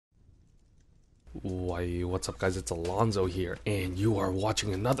Why, what's up guys, it's Alonzo here, and you are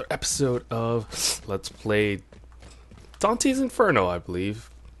watching another episode of Let's Play Dante's Inferno, I believe.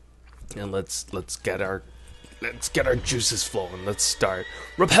 And let's get our juices flowing. Let's start.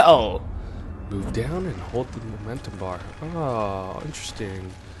 Repel! Move down and hold the momentum bar. Oh,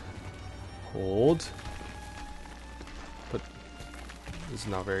 interesting. Hold. But it's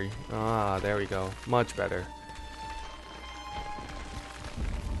not very there we go. Much better.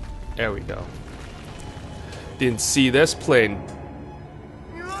 There we go. Didn't see this plane.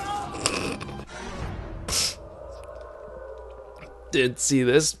 Didn't see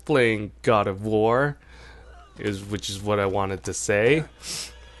this playing God of War, which is what I wanted to say.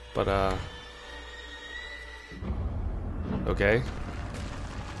 But okay.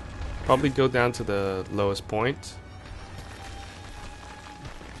 Probably go down to the lowest point.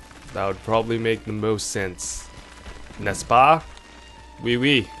 That would probably make the most sense. N'est-ce pas? Oui,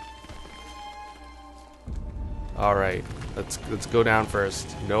 oui. Alright, let's go down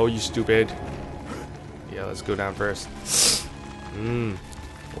first. No, you stupid. Yeah, let's go down first.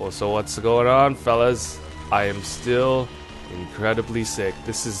 Well, so what's going on, fellas? I am still incredibly sick.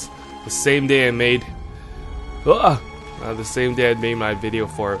 This is the same day I made the same day I made my video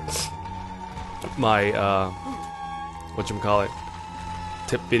for my whatchamacallit,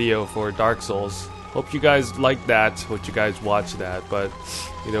 tip video for Dark Souls. Hope you guys like that. Hope you guys watch that. But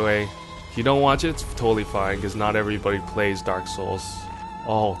either way, if you don't watch it, it's totally fine, because not everybody plays Dark Souls.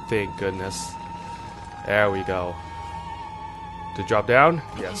 Oh, thank goodness. There we go. To drop down?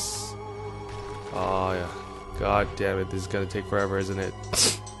 Yes. Oh, yeah. God damn it, this is gonna take forever, isn't it?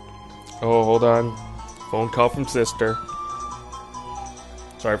 Oh, hold on. Phone call from sister.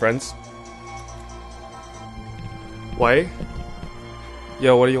 Sorry, friends. Wait.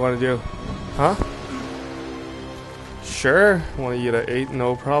 Yo, what do you want to do? Huh? Sure. Want to eat at 8?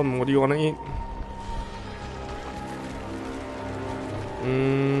 No problem. What do you want to eat?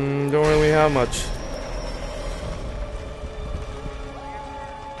 Don't really have much.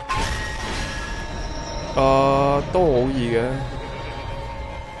都好易嘅。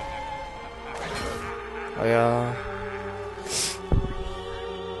係啊。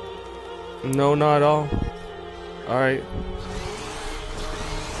No, not at all. Alright.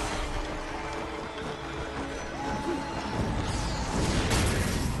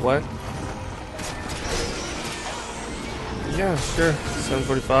 What? Yeah, sure.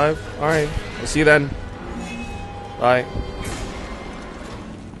 7:45. Alright. I'll see you then. Bye.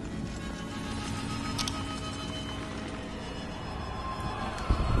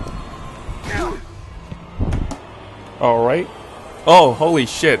 Alright. Oh, holy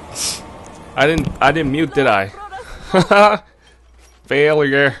shit. I didn't mute, did I?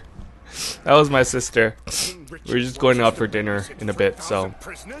 Failure. That was my sister. We're just going out for dinner in a bit, so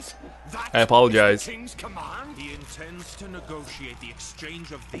I apologize. He intends to negotiate the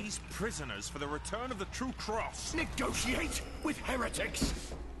exchange of these prisoners for the return of the true cross. Negotiate with heretics.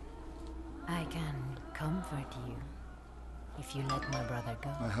 I can comfort you if you let my brother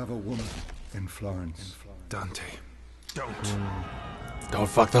go. I have a woman in Florence. Dante, don't. Don't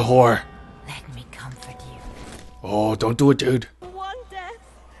fuck the whore. Let me comfort you. Oh, don't do it, dude. One death.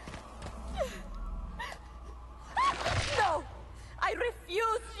 No, I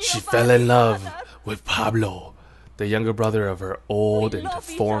refuse. She Giovanni, fell in love father. with Pablo, the younger brother of her old and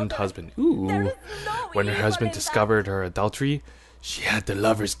deformed husband. Ooh. There is no When her evil husband in that. discovered her adultery, she had the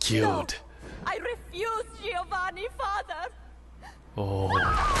lovers killed. I refuse, Giovanni, father. Oh,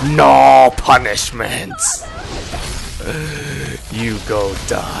 no punishments. You go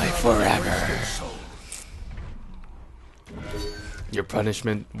die forever. Your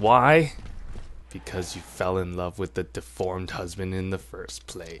punishment, why? Because you fell in love with the deformed husband in the first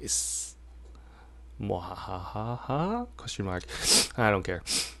place. Mwahaha? Question mark. I don't care.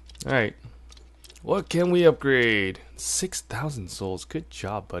 Alright. What can we upgrade? 6,000 souls. Good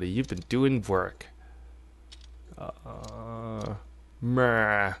job, buddy. You've been doing work.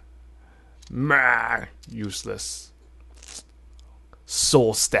 Meh. Useless.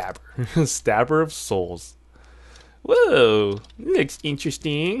 Soul stabber. Stabber of souls. Whoa. Looks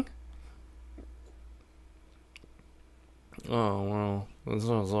interesting. Oh, well. This is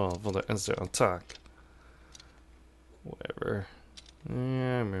all for the instant attack. Whatever.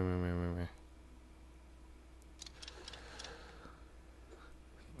 Yeah,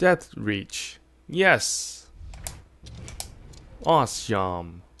 Death reach. Yes.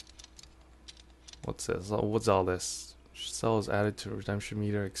 Awesome. What's this? What's all this? Cells added to redemption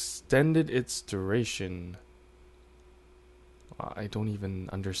meter. Extended its duration. I don't even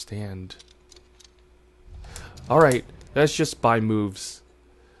understand. Alright, let's just buy moves.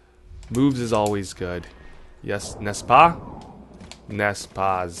 Moves is always good. Yes, n'est-ce pas? N'est-ce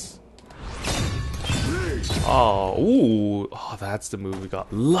pas? Oh, ooh. Oh, that's the move we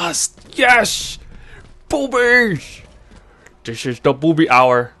got. Lust. Yes! Boobies! This is the booby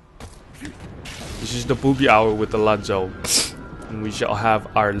hour. This is the booby hour with Alonzo. And we shall have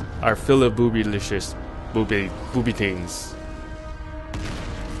our fill of boobylicious booby things.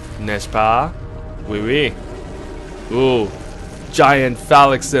 N'est-ce pas? Oui, oui. Ooh. Giant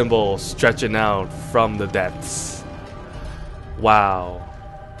phallic symbol stretching out from the depths. Wow.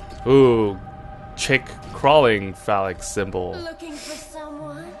 Ooh. Chick crawling phallic symbol. Looking for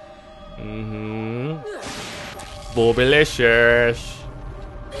someone? Boobylicious.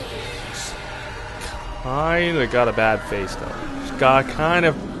 Kinda got a bad face though. She's got kind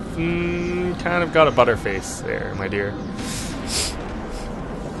of got a butter face there, my dear.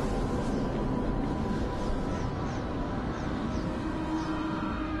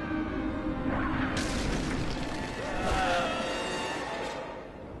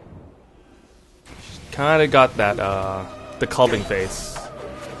 Kinda got that the clubbing face.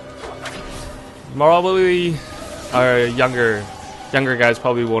 Probably our younger guys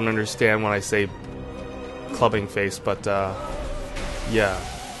probably won't understand when I say clubbing face, but yeah.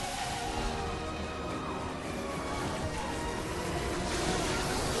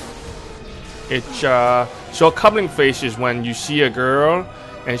 It's so a clubbing face is when you see a girl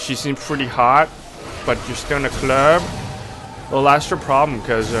and she seems pretty hot, but you're still in a club. Well, that's your problem,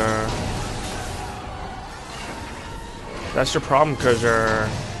 because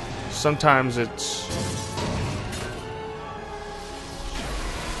sometimes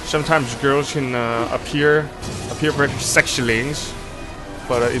girls can appear very sexually,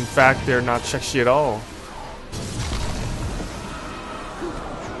 but in fact they're not sexy at all.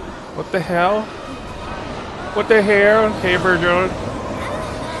 What the hell? What the hell? Hey, Virgil.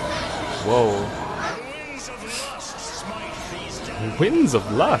 Whoa. Winds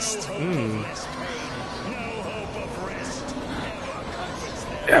of lust.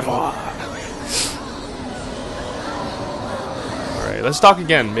 Ever. Alright, let's talk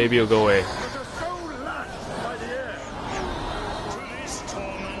again. Maybe it'll go away.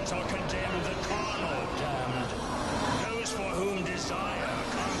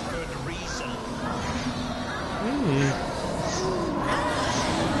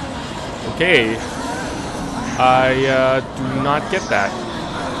 Okay. I do not get that.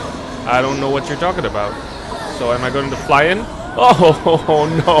 I don't know what you're talking about. So am I going to fly in? Oh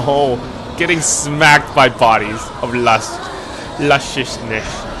no! Getting smacked by bodies of lusciousness.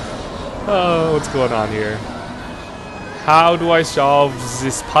 Oh, what's going on here? How do I solve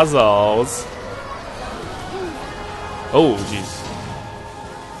these puzzles? Oh, jeez.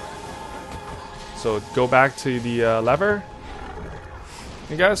 So go back to the lever,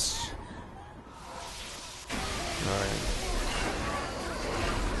 I guess. Alright.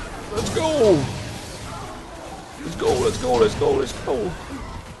 Let's go! Let's go, let's go, let's go, let's go!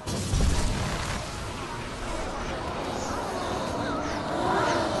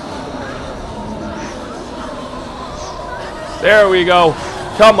 There we go!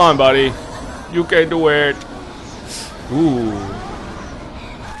 Come on, buddy! You can do it! Ooh.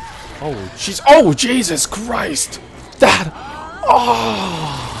 Oh, jeez. Oh, Jesus Christ! That...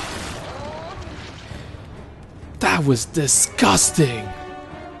 Oh! That was disgusting!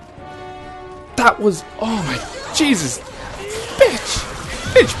 That was... Oh my... Jesus! Bitch!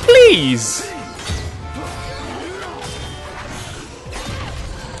 Bitch, please!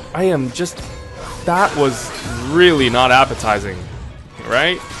 I am just... That was really not appetizing.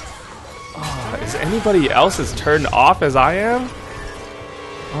 Right? Oh, is anybody else as turned off as I am?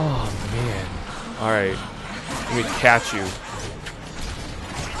 Oh, man. Alright. Let me catch you.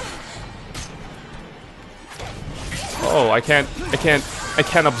 Oh, I can't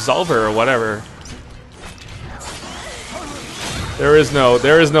absolve her or whatever. There is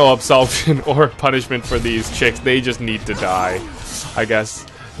no absolution or punishment for these chicks. They just need to die, I guess.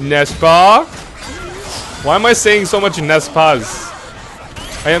 N'est-ce pas? Why am I saying so much n'est-ce pas?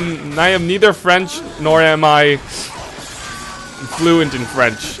 I am neither French nor am I fluent in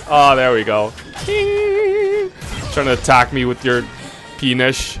French. Oh, there we go. Trying to attack me with your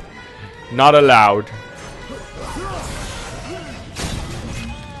penis. Not allowed.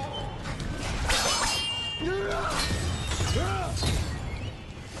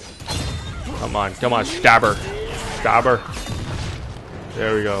 Come on, stab her. Stab her.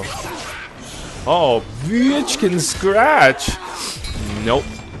 There we go. Oh, bitch can scratch. Nope.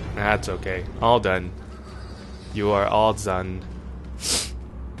 That's okay. All done. You are all done.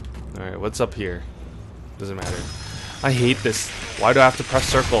 Alright, what's up here? Doesn't matter. I hate this. Why do I have to press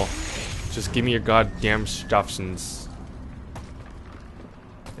circle? Just give me your goddamn stuffsons.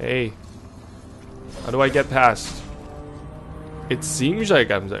 Hey. How do I get past? It seems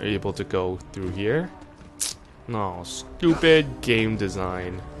like I'm able to go through here. No, stupid game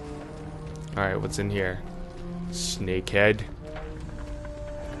design. Alright, what's in here? Snakehead.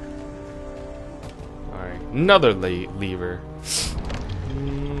 Alright, another lever.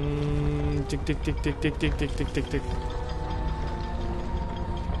 Tick, tick, tick, tick, tick, tick, tick, tick, tick, tick.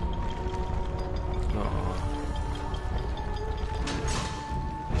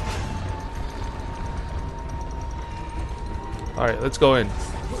 Alright, let's go in.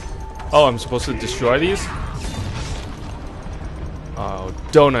 Oh, I'm supposed to destroy these? Oh,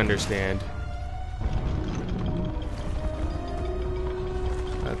 don't understand.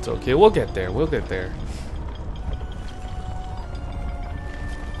 That's okay, we'll get there, we'll get there.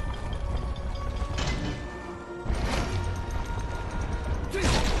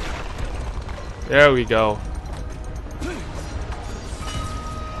 There we go.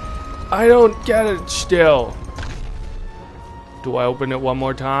 I don't get it still. Do I open it one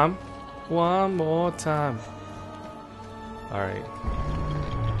more time? One more time. Alright.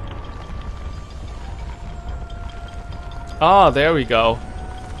 Ah, there we go.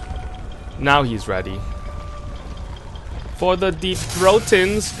 Now he's ready. For the deep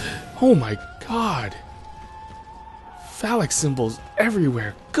throatins. Oh my god. Phallic symbols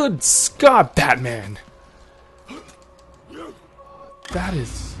everywhere. Good Scott, Batman. That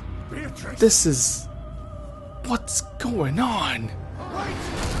is... This is... What's going on?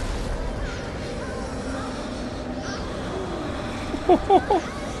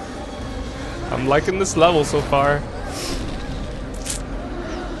 I'm liking this level so far.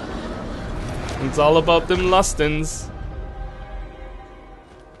 It's all about them lustins.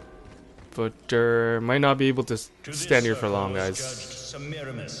 But might not be able to stand here for long, guys.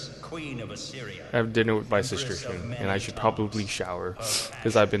 I have dinner with my sister soon, and I should probably shower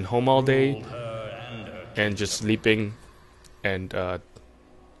because I've been home all day and just sleeping and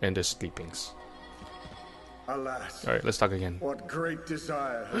just sleepings. Alas, all right, let's talk again. what great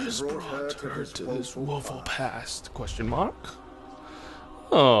desire has brought her to this woeful past? Question mark.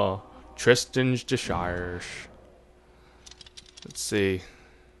 Oh, Tristan's desires. Let's see.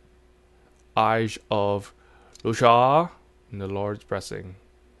 Eyes of Lucia and the Lord's blessing.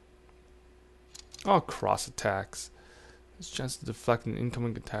 Oh, cross attacks. There's a chance to deflect an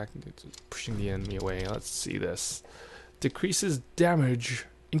incoming attack, pushing the enemy away. Let's see this. Decreases damage.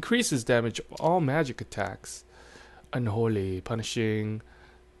 Increases damage of all magic attacks. Unholy. Punishing.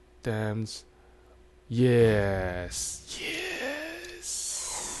 Damns. Yes.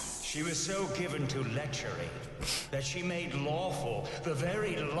 Yes. She was so given to lechery that she made lawful the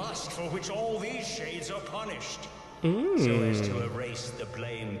very lust for which all these shades are punished. So as to erase the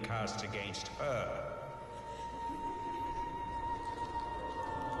blame cast against her.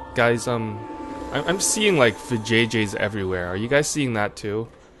 Guys, I'm seeing like vajayjays everywhere. Are you guys seeing that too?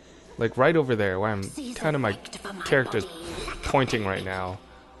 Like right over there where I'm kind of my character's pointing right now.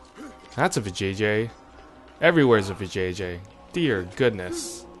 That's a vajayjay. Everywhere's a vajayjay. Dear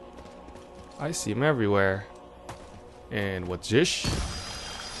goodness. I see them everywhere. And what's this?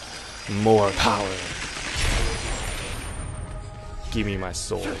 More power. Give me my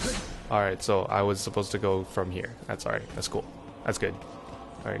sword. Alright, so I was supposed to go from here. That's alright. That's cool. That's good.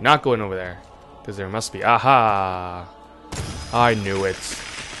 Alright, not going over there. Because there must be... Aha! I knew it.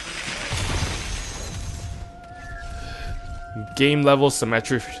 Game level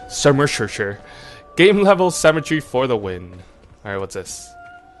symmetry... Game level symmetry for the win. Alright, what's this?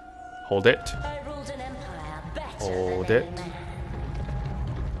 Hold it. Hold it.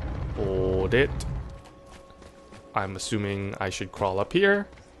 Hold it. I'm assuming I should crawl up here.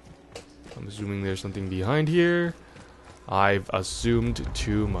 I'm assuming there's something behind here. I've assumed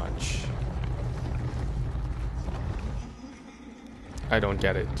too much. I don't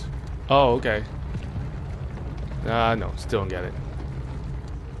get it. Oh, okay. No, still don't get it.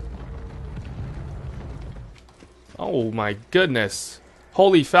 Oh my goodness.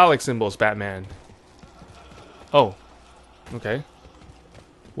 Holy phallic symbols, Batman. Oh. Okay.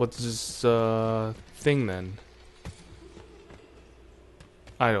 What's this thing then?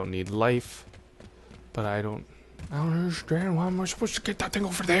 I don't need life. But I don't understand why am I supposed to get that thing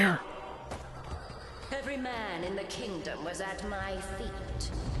over there? Every man in the kingdom was at my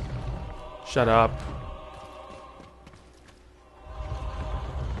feet. Shut up.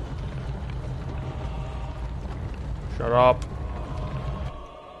 Shut up.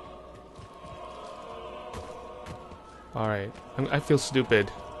 Alright. I feel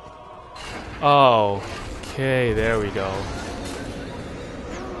stupid. Oh. Okay, there we go.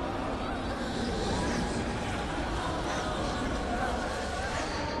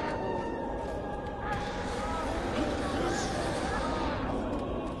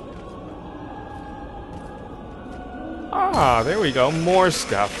 Ah, there we go. More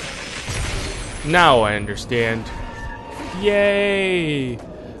stuff. Now I understand. Yay!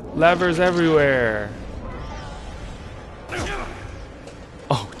 Levers everywhere.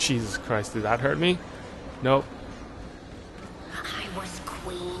 Oh, Jesus Christ. Did that hurt me? Nope. I was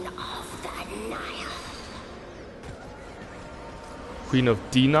queen of the Nile. Queen of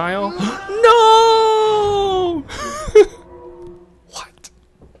Denial? No! What?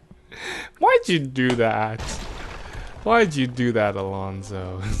 Why'd you do that? Why'd you do that,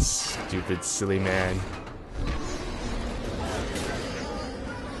 Alonzo? Stupid, silly man.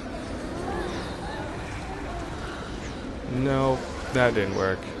 No, that didn't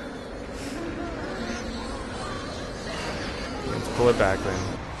work. Let's pull it back then.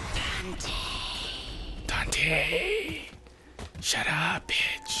 Dante! Shut up,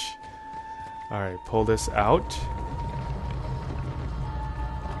 bitch. Alright, pull this out.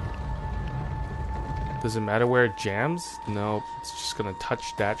 Does it matter where it jams? Nope, it's just gonna touch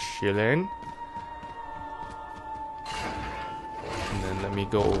that shit in. And then let me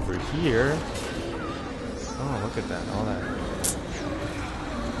go over here. Oh, look at that, all that.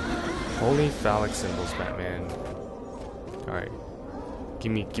 Holy phallic symbols, Batman. Alright.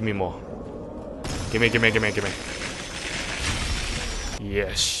 Give me more. Give me.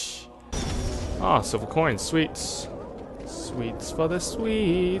 Yes. Ah, silver coins, sweets. Sweets for the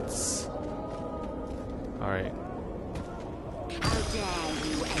sweets. Alright.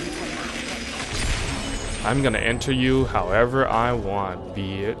 I'm gonna enter you however I want,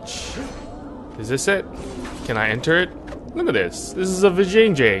 bitch. Is this it? Can I enter it? Look at this. This is a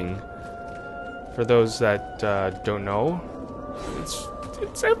vajayjay. For those that don't know,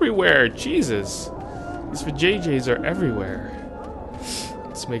 it's everywhere. Jesus, these vajayjays are everywhere.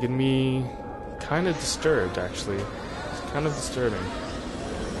 It's making me kind of disturbed, actually. It's kind of disturbing.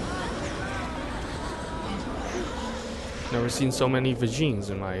 Never seen so many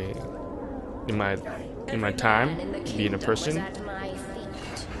vagines in my time being a person.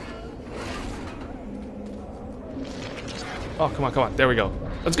 Oh, come on. There we go.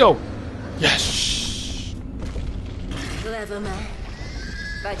 Let's go. Yes. Clever man,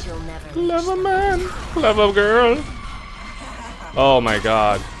 but you'll never. Clever man, clever girl. Oh my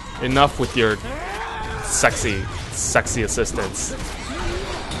God! Enough with your sexy assistants.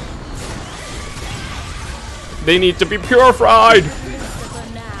 They need to be purified.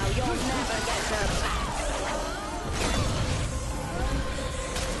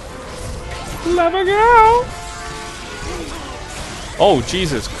 Clever girl. Oh,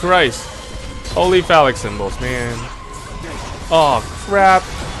 Jesus Christ. Holy phallic symbols, man. Oh, crap.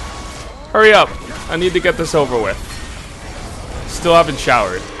 Hurry up. I need to get this over with. Still haven't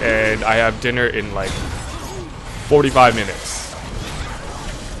showered, and I have dinner in like 45 minutes.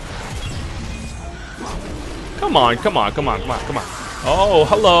 Come on. Oh,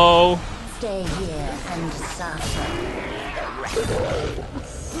 hello. Stay here and suffer.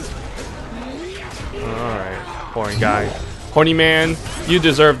 Alright, horny guy. Horny man, you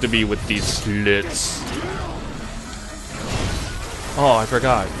deserve to be with these sluts. Oh, I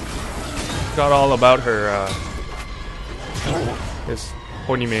forgot. Forgot all about her, this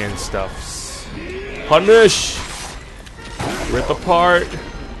horny man stuff. Punish! Rip apart.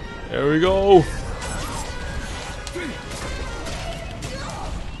 There we go.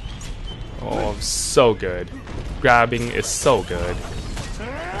 Oh, so good. Grabbing is so good.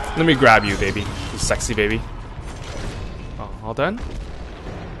 Let me grab you, baby. You sexy baby. Oh, all done?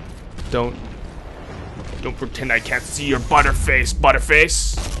 Don't pretend I can't see your Butterface.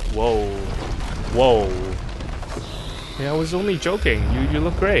 Whoa. Hey, I was only joking. You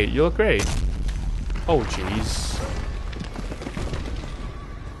look great. Oh, jeez.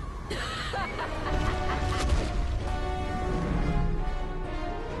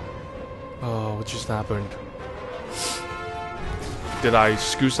 Oh, what just happened? Did I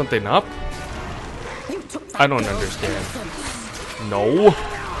screw something up? I don't understand. No,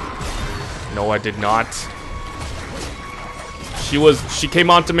 I did not. She came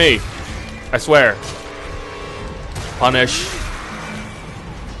on to me. I swear. Punish.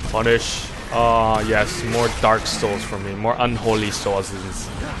 Ah, yes, more dark souls for me. More unholy souls.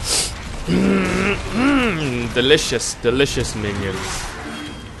 Delicious minions.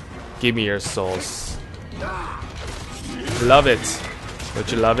 Give me your souls. Love it.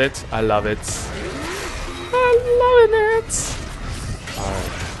 Don't you love it? I love it. I'm loving it.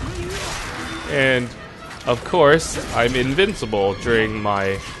 Alright. And, of course, I'm invincible during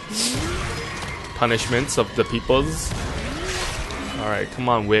my punishments of the peoples. Alright, come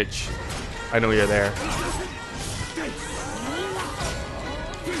on, witch. I know you're there.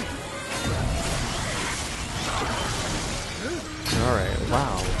 Alright,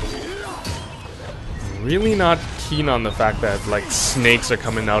 wow. Really not keen on the fact that like snakes are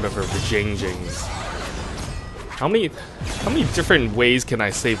coming out of her vajingjings. How many different ways can I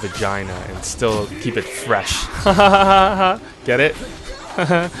say vagina and still keep it fresh? Get it?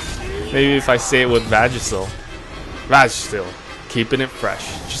 Maybe if I say it with vagisil. Vagisil. Keeping it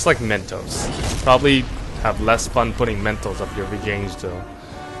fresh. Just like Mentos. Probably have less fun putting Mentos up your vajings though.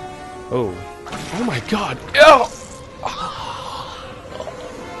 Oh. Oh my god. Ew!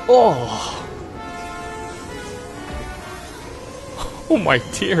 Oh. Oh my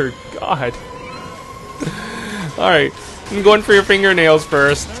dear god. Alright, I'm going for your fingernails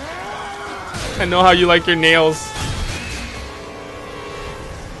first. I know how you like your nails.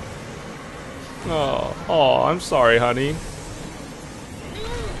 Oh, I'm sorry, honey.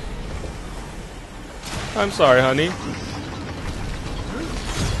 I'm sorry, honey.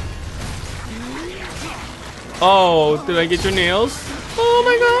 Oh, did I get your nails? Oh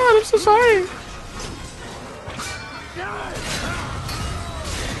my god, I'm so sorry.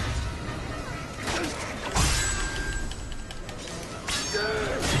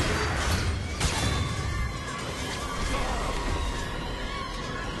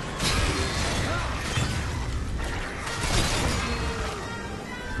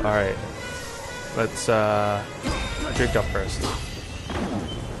 Alright. Let's drink up first.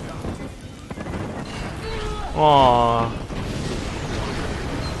 Aww.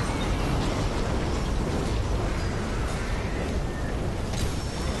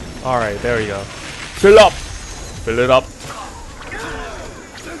 Alright, there we go. Fill up! Fill it up.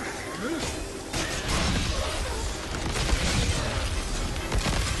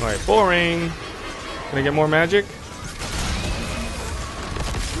 Alright, boring. Can I get more magic?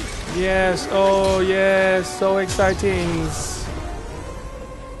 Yes, oh yes, so exciting.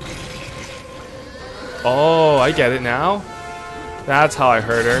 Oh, I get it now. That's how I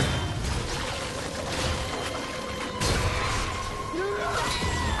hurt her.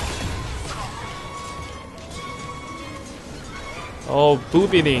 Oh,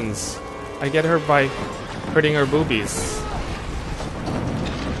 boobies. I get her by hurting her boobies.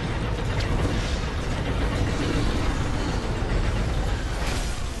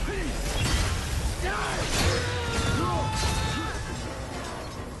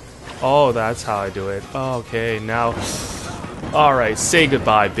 Oh, that's how I do it. Okay, now... Alright, say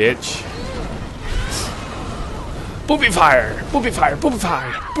goodbye, bitch. Boobie fire! Boobie fire! Boobie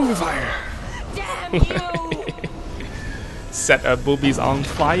fire! Boobie fire! Damn you! Set our boobies on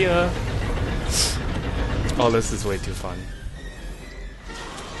fire! Oh, this is way too fun.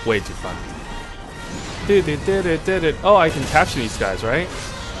 Way too fun. Oh, I can catch these guys, right?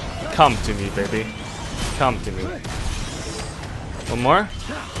 Come to me, baby. Come to me. One more?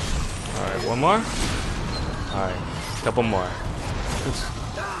 Alright, one more? Alright, couple more.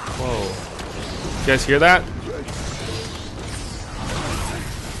 Whoa. You guys hear that?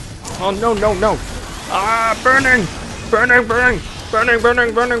 Oh, no, no, no! Ah, burning! Burning, burning! Burning,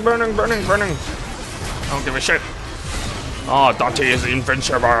 burning, burning, burning, burning, burning! I don't give a shit. Oh, Dante is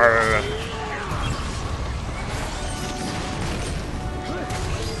invincible!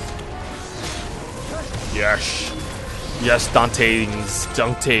 Yes. Yes, Dante's.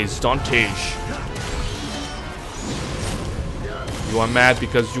 You are mad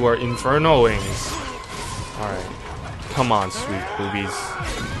because you are Inferno wings. Alright. Come on, sweet boobies.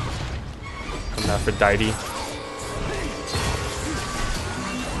 Come Aphrodite.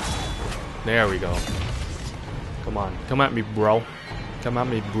 There we go. Come on. Come at me, bro. Come at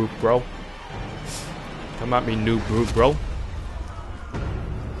me, bro. Come at me, new bro.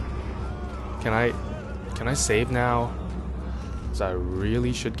 Can I save now? Because I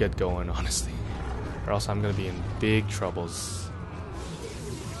really should get going, honestly. Or else I'm going to be in big troubles.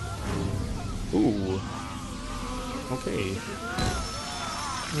 Ooh. Okay.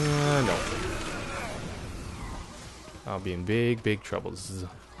 No. I'll be in big troubles.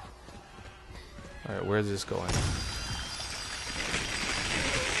 Alright, where's this going?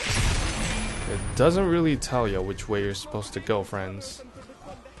 It doesn't really tell you which way you're supposed to go, friends.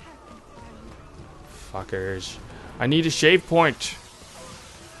 Fuckers. I need a save point.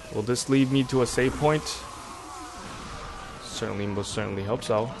 Will this lead me to a save point? Certainly, most certainly hope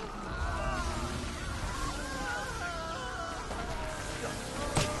so.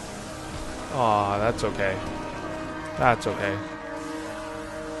 Aw, that's okay. That's okay.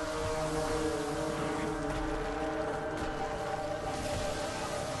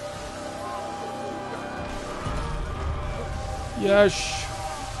 Yes.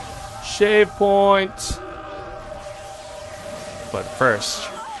 Save point. But first,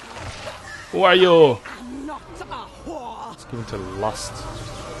 who are you? not a whore. It's given to lust.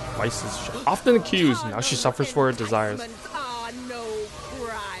 Vices often accused. Now she suffers for her desires. Are no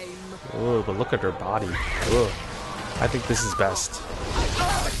crime. Oh, but look at her body. Ugh. I think this is best.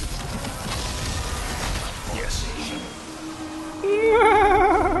 Yes.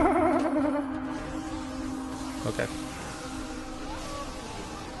 Okay.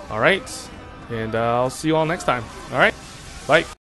 Alright. And I'll see you all next time. Alright. Bye.